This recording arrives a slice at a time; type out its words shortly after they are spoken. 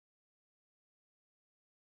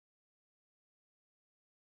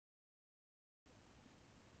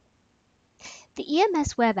The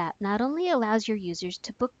EMS web app not only allows your users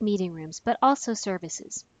to book meeting rooms, but also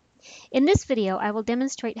services. In this video, I will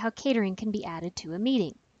demonstrate how catering can be added to a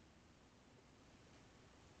meeting.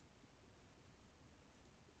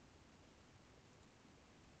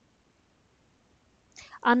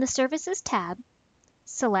 On the Services tab,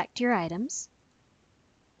 select your items.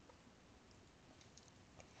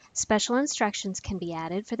 Special instructions can be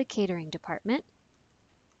added for the catering department.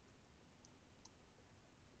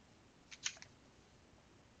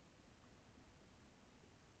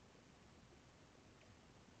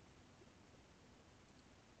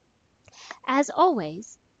 As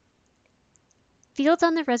always, fields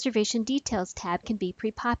on the Reservation Details tab can be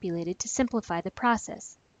pre-populated to simplify the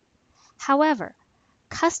process. However,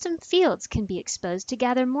 custom fields can be exposed to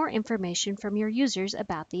gather more information from your users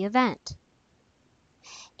about the event.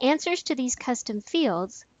 Answers to these custom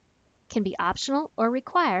fields can be optional or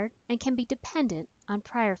required and can be dependent on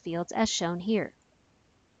prior fields as shown here.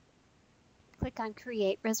 Click on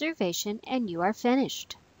Create Reservation and you are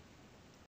finished.